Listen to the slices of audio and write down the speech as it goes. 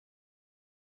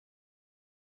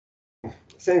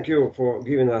thank you for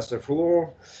giving us the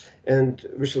floor, and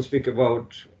we shall speak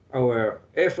about our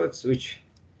efforts which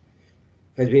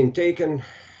has been taken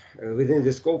within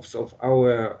the scopes of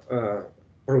our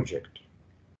project.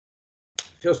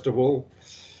 First of all,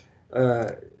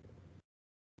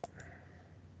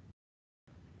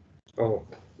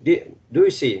 do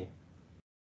you see?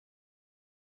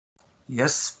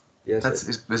 Yes, yes, that's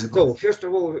visible. So first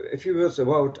of all, a few words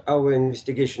about our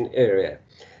investigation area.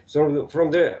 So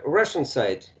from the Russian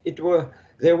side,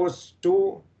 there was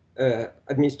two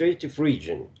administrative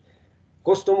regions,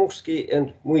 Kostomuksky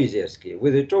and Muizersky,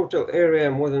 with a total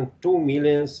area more than 2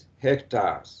 million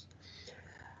hectares.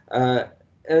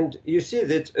 And you see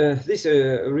that this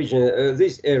region,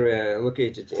 this area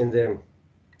located in the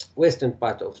western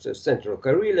part of the central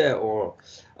Karelia, or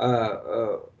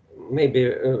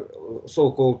maybe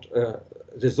so-called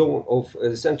the zone of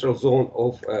the central zone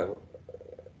of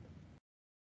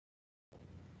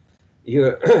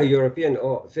European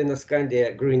or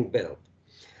Fennoscandia Green Belt.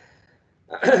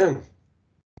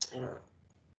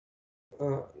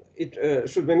 It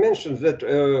should be mentioned that,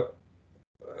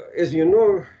 as you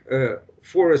know,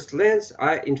 forest lands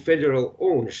are in federal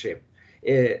ownership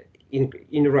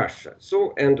in Russia.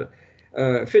 So, and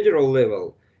federal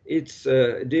level, it's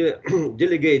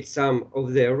delegates some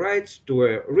of their rights to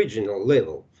a regional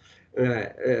level,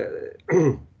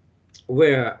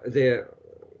 where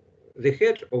the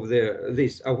head of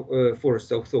these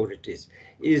forest authorities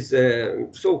is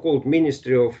so-called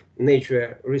Ministry of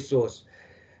Nature Resource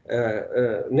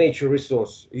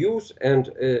Use and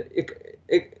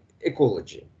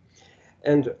Ecology.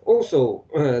 And also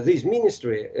this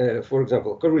ministry, for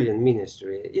example, Karelian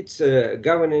Ministry, it's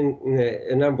governing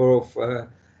a number of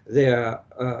their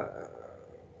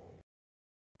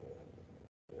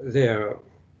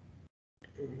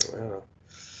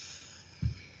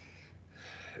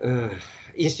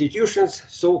institutions,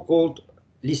 so-called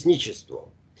лесничество.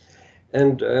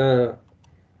 And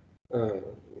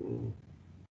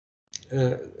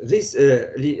these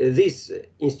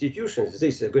institutions,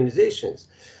 these organizations,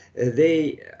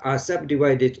 they are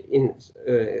subdivided in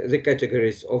the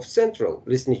categories of central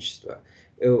лесничество,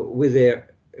 with their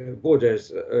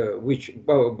borders, which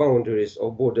boundaries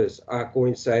or borders are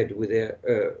coincide with the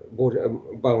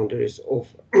boundaries of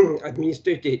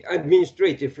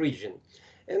administrative region,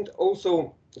 and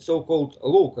also so-called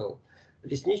local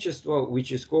лесничество,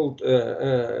 which is called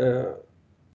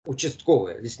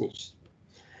участковое лесничество.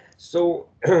 So,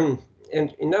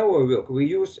 and in our work, we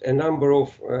use a number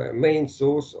of main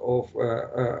sources of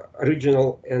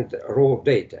regional and raw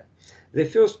data. The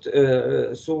first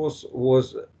source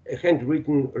was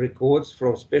handwritten records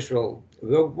from special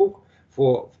workbook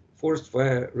for forest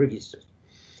fire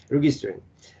registering.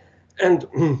 And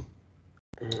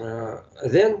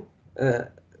then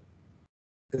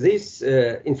this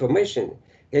information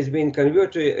has been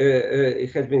converted.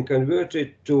 It has been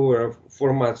converted to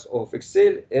formats of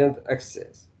Excel and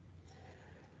Access.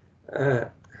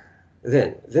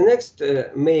 Then the next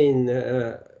main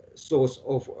source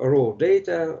of raw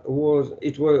data was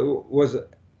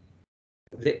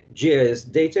the GIS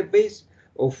database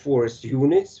of forest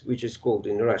units, which is called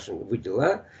in Russian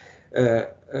Выдела.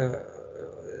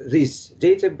 This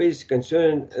database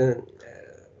concerned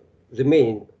the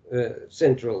main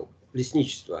central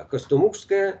лесничество,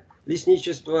 Костомукское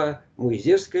лесничество,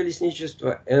 Muizerское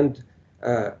лесничество, and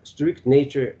strict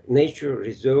nature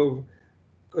reserve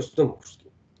Kostomukski.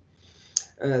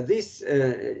 This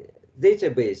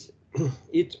database,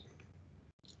 it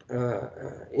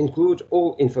includes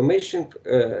all information,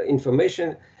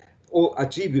 all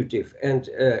attributive and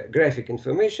graphic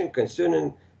information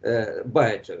concerning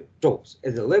biotopes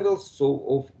at the levels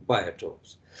of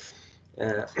biotopes.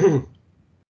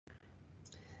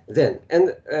 Then,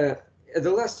 and at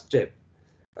the last step,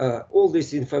 all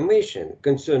this information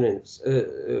concerning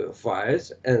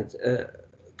fires and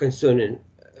concerning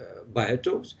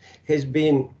biotopes has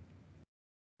been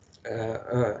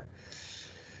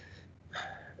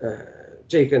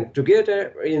taken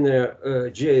together in a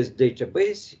GIS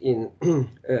database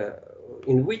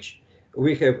in which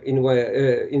we have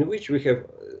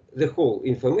the whole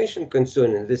information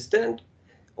concerning the stand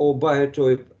or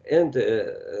biotope and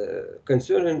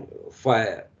concerning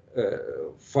fire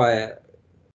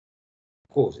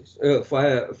causes,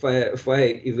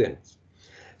 fire events.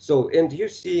 So, and you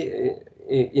see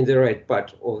in the right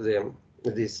part of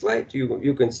this slide,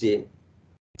 you can see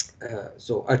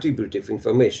so attributive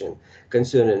information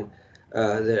concerning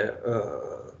the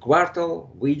quartal,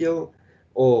 video,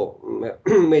 or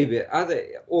maybe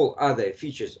all other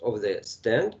features of the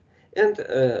stand, and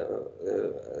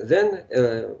then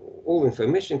all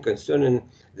information concerning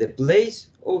the place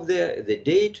of the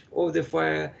date of the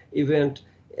fire event,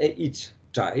 its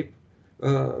type,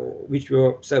 which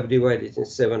were subdivided in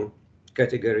 7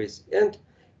 categories, and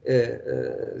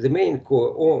the main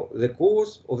or the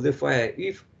cause of the fire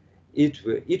if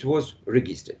it was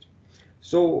registered.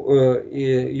 So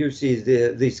you see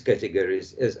these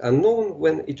categories as unknown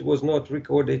when it was not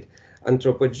recorded,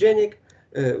 anthropogenic,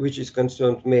 which is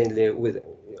concerned mainly with,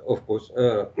 of course,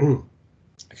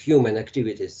 human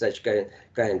activities, such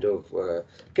kind of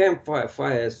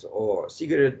campfires or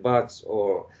cigarette butts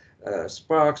or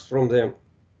sparks from the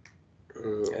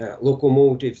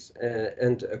locomotives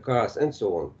and cars and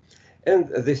so on. And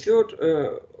the third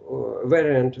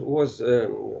variant was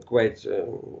quite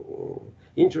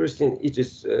interesting. It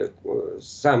is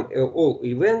all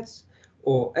events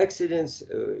or accidents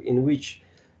in which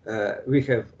we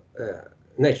have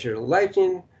natural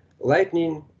lightning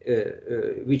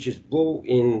which is blown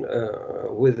in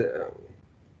with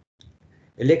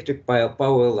electric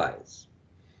power lines.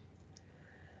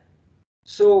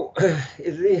 So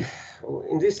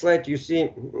in this slide you see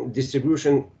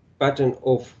distribution pattern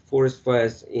of forest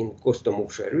fires in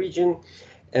Kosta-Muksha region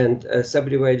and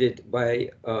subdivided by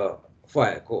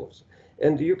fire cause.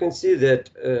 And you can see that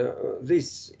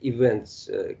these events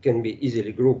can be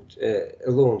easily grouped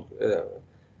along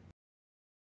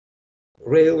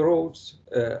railroads,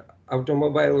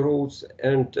 automobile roads,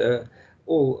 and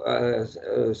all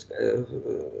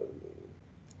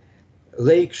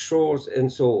lake shores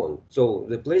and so on. So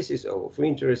the places of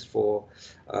interest for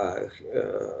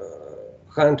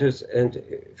hunters and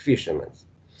fishermen.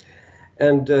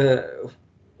 And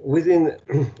within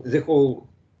the whole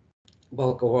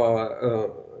bulk of our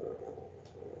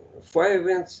fire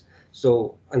events,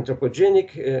 so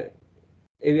anthropogenic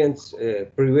events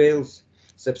prevails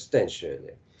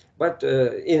substantially. But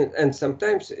and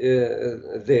sometimes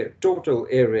the total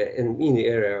area and mean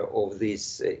area of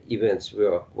these events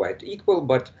were quite equal,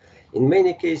 but in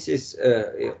many cases,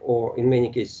 you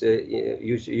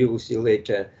will see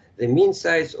later, the mean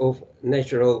size of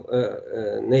natural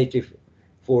native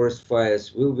forest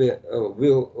fires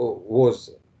was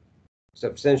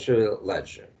substantially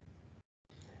larger.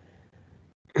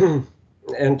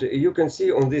 And you can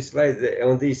see on this slide,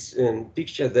 on this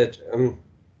picture, that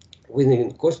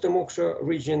within Kosta-Muksha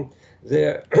region,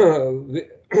 there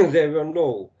were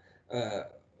no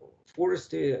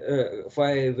forestry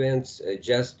fire events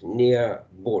just near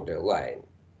borderline.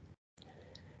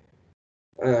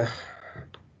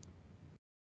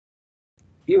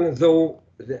 Even though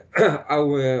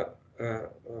our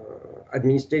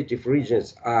administrative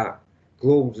regions are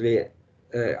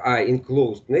in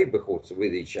closed neighborhoods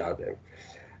with each other,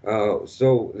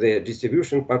 so the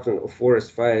distribution pattern of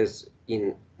forest fires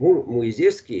in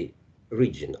Muizersky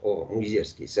region or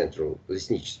Muizersky Central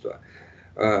Lesnichество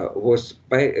was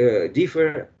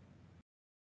differ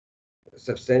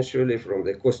substantially from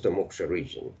the Kosta-Muksha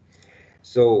region.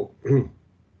 So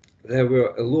there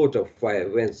were a lot of fire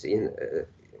events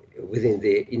within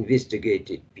the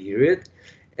investigated period,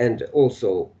 and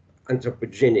also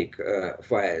anthropogenic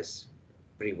fires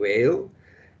prevail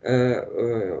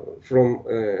from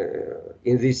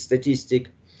in this statistic.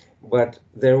 But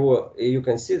you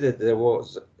can see that there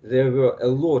were a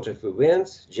lot of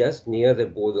events just near the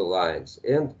borderlines,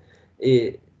 and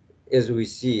as we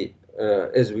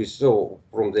saw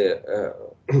from the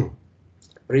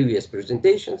previous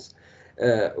presentations,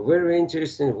 very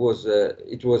interesting was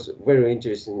it was very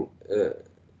interesting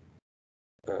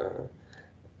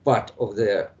part of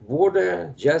the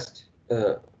border just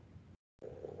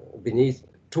beneath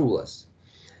Tulas.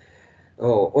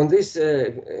 On this,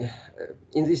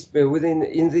 in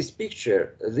this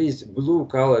picture, these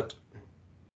blue-colored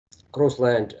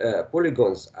cross-lined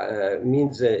polygons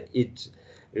means it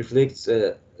reflects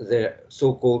the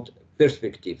so-called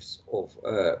perspectives of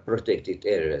protected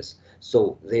areas.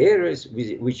 So the areas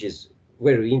which is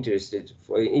very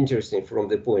interesting from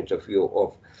the point of view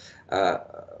of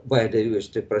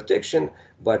biodiversity protection,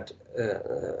 but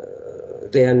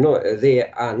they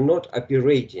are not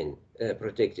operating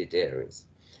protected areas.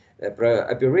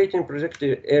 Operating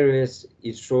protected areas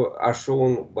are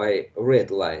shown by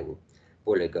red line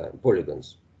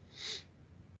polygons.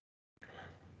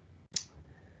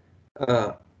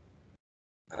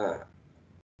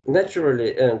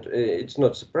 Naturally, and it's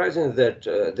not surprising that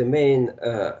the main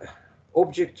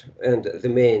object and the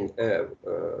main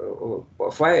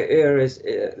fire areas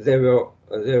there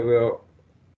were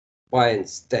pine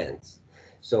stands.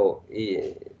 So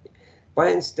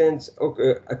pine stands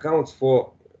accounts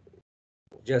for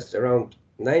just around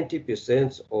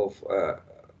 90% of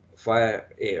fire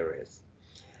areas.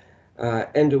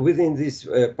 And within these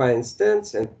pine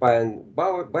stands and pine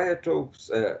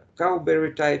biotopes,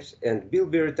 cowberry types and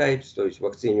bilberry types, so it's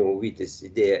Vaccinium vitis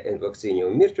idea and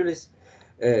Vaccinium myrtilis,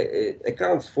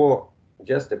 accounts for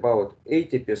just about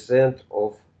 80%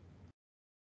 of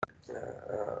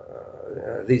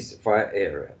this fire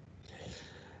area.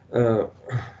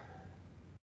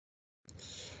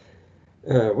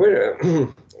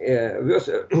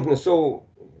 So,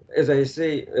 as I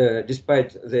say,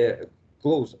 despite the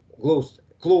close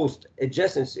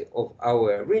adjacency of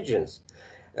our regions,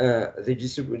 the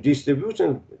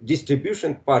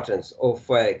distribution patterns of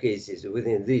fire cases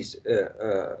within these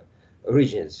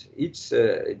regions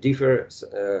differ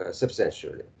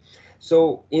substantially.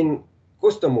 So in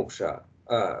Kostomuksha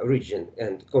region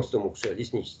and Kostomuksha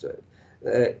Lesnichtvo,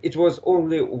 it was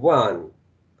only one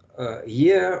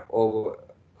year of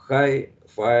high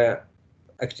fire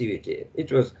activity.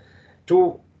 It was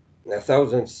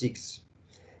 2006.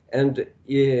 And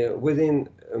within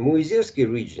Muizersky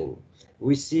region,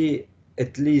 we see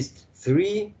at least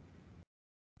 3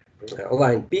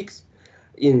 line peaks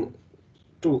in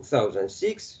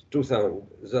 2006,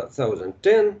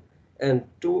 2010, and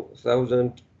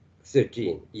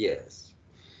 2013 years.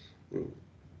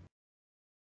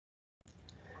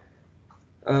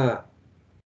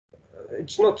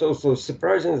 It's not also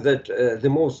surprising that the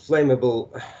most flammable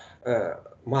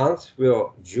months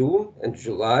were June and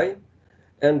July,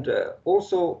 and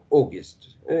also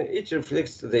August. It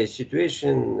reflects the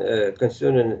situation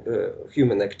concerning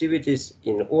human activities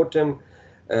in autumn,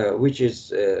 which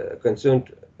is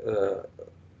concerned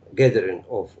gathering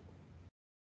of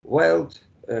wild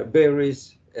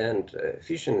berries and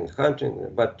fishing and hunting,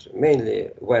 but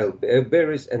mainly wild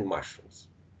berries and mushrooms.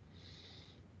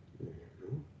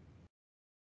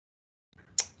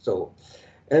 So,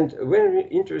 and very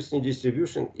interesting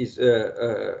distribution is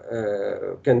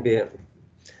can be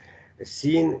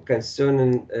seen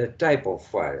concerning type of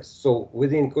fires. So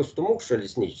within Kostomuksha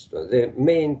Lesnichtvo, the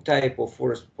main type of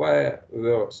forest fire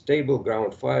were stable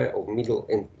ground fire of middle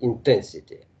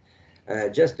intensity,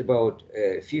 just about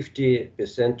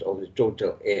 50% of the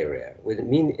total area, with a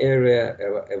mean area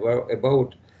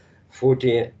about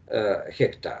 40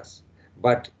 hectares.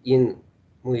 But in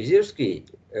Muizersky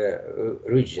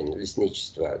region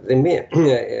Lesnichtvo, the main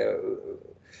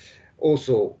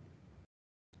also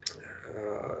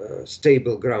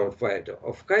stable ground fire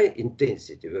of high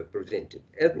intensity were presented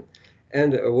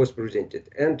and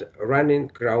running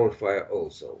ground fire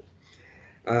also.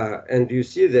 And you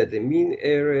see that the mean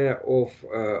area of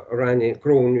running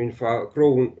crown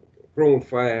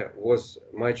fire was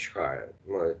much higher,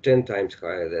 10 times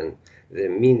higher than the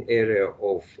mean area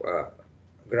of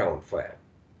ground fire.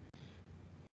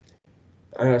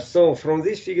 So from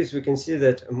these figures, we can see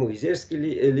that Muizersky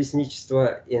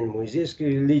Lesnichtvo and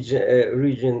Muizersky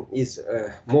region is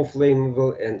more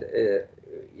flammable, and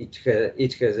it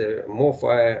has a more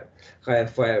higher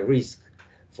fire risk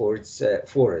for its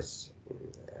forests.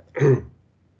 And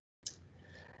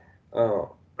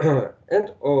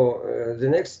the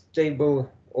next table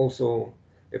also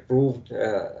approved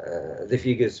the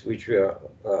figures which were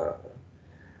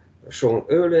shown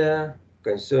earlier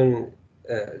concerning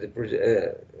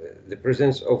the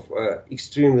presence of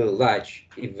extremely large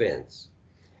events.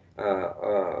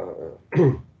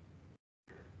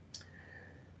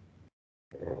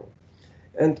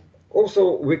 And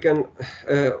also we can,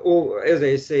 as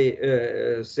I say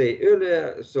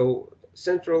earlier, so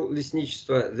central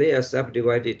Lesnichtvo, they are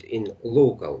subdivided in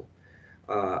local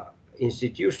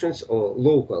institutions or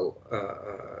local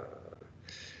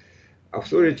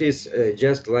authorities,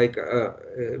 just like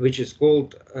which is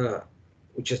called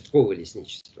Uchastkovo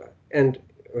Lesnichtvo. And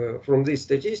from this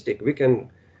statistic, we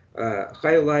can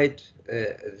highlight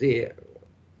the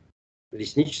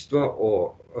Lesnichtvo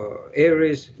or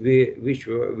areas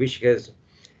which has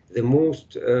the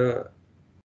most, the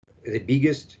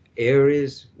biggest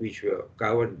areas which were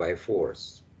covered by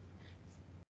forests.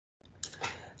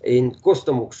 In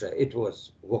Kostomuksha, it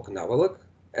was Voknavolok,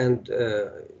 and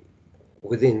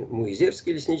within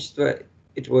Muizersky Lesnichtvo,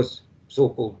 it was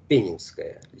so-called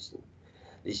Peninskaya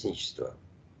Lesnichtvo.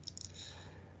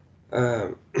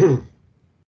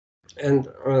 And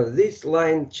these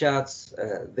line charts,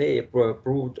 they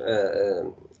proved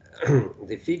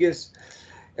the figures,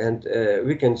 and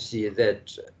we can see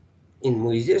that in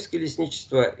Muizersky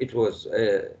Lesnichtvo, it was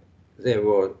there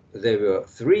were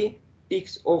 3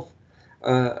 peaks of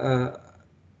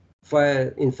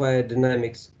fire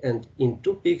dynamics, and in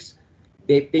 2 peaks,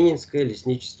 Peninskaya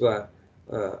Lesnichtvo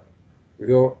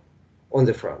were on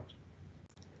the front.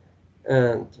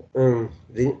 And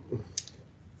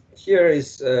here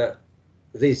is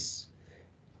this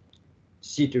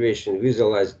situation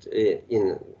visualized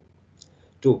in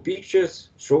two pictures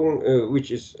shown,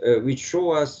 which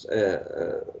show us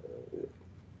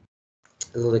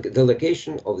the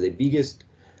location of the biggest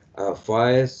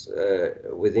fires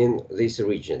within this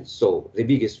region. So the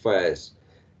biggest fires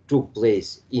took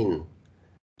place in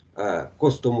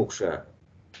Kostomuksha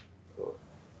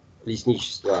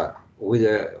Лесничество with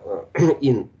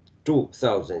in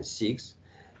 2006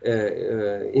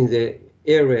 in the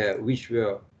area which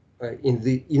were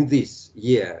in this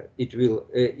year it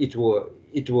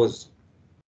was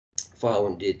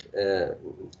founded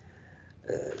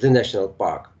the national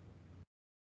park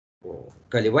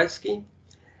Karelian,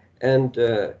 and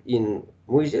in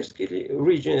Muizevsky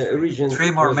region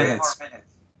 3 more minutes.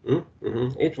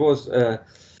 It was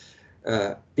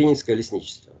Finnish-Russian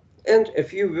лесничество. And a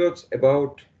few words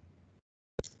about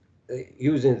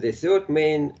using the third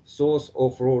main source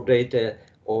of raw data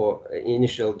or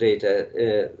initial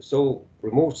data, so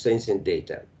remote sensing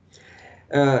data.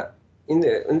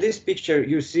 In this picture,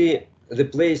 you see the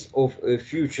place of a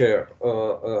future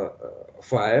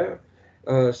fire.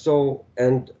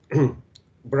 And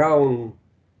brown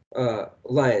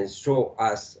lines show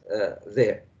us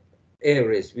the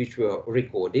areas which were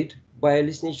recorded by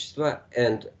лесничество,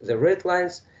 and the red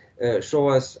lines show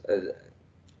us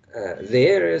the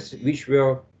areas which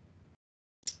were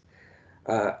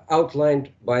outlined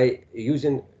by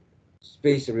using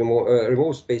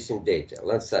remote spacing data,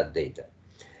 Landsat data.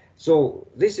 So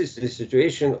this is the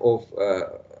situation of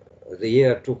the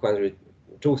year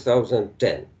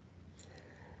 2010.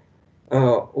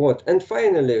 And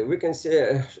finally, we can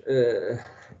say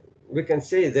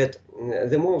that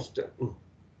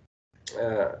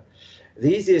the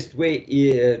easiest way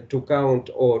to count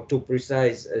or to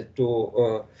precise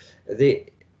the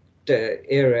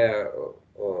area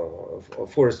of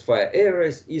forest fire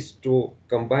areas is to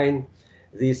combine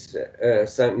these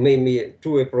maybe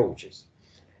two approaches.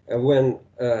 When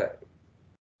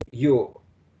you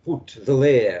put the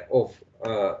layer of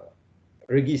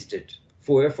registered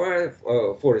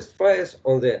forest fires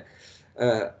on the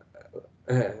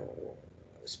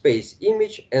space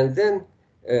image, and then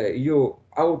you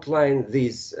outline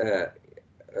this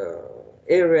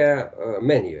area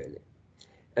manually,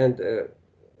 and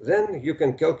then you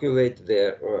can calculate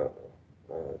the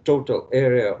total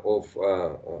area of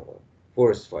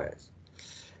forest fires.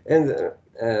 And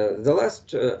the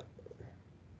last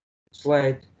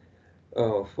slide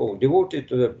devoted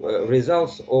to the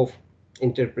results of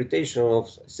interpretation of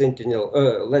Sentinel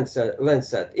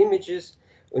Landsat images,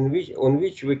 on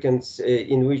which we can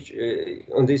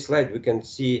on this slide we can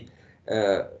see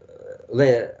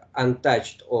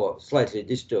untouched or slightly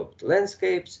disturbed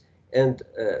landscapes and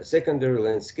secondary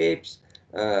landscapes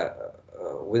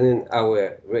within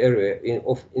our area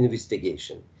of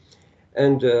investigation.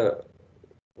 And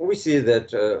we see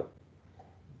that a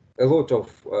lot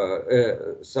of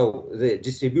so the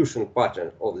distribution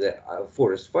pattern of the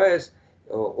forest fires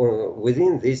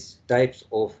within these types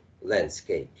of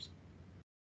landscapes.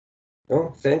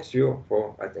 Thanks you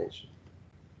for attention.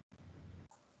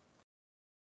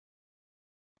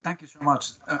 Thank you so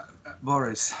much,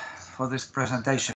 Boris, for this presentation.